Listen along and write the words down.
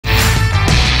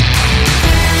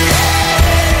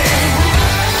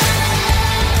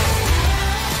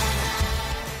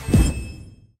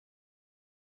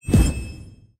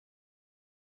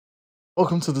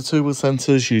Welcome to the Two Wheel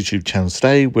Centre's YouTube channel.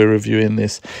 Today we're reviewing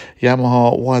this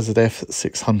Yamaha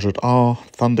Yzf600R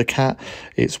Thundercat.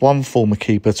 It's one former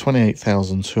keeper,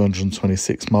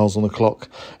 28,226 miles on the clock.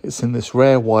 It's in this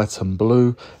rare white and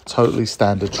blue, totally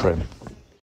standard trim.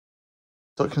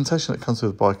 Documentation that comes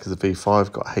with the bike is a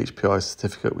V5, got a HPI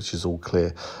certificate which is all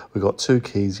clear. We've got 2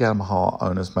 keys, Yamaha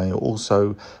owner's manual,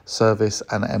 also service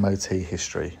and MOT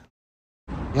history.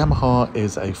 Yamaha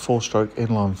is a 4-stroke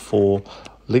inline 4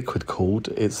 liquid cooled.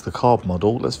 It's the carb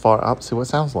model. Let's fire it up, see what it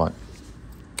sounds like.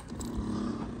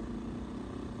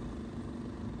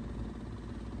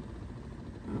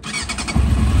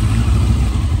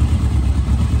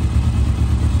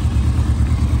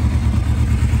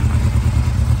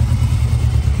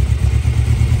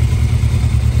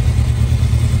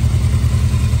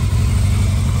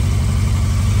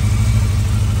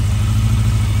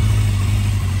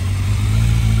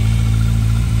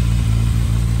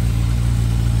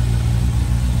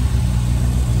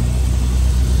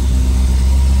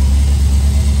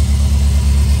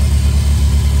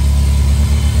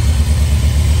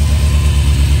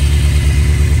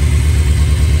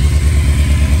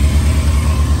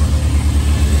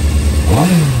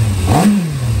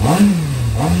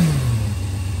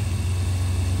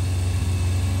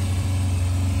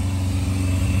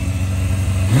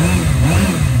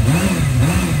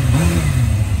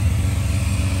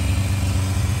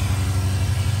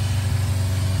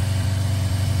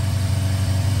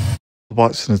 The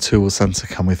bikes in the Two Wheel Centre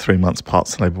come with 3 months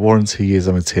parts and labour warranty, years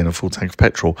MOT and a full tank of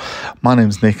petrol. My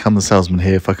name's Nick, I'm the salesman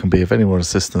here. If I can be of any more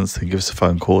assistance, then give us a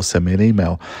phone call or send me an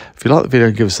email. If you like the video,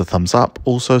 give us a thumbs up.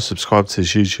 Also subscribe to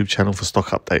this YouTube channel for stock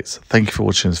updates. Thank you for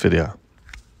watching this video.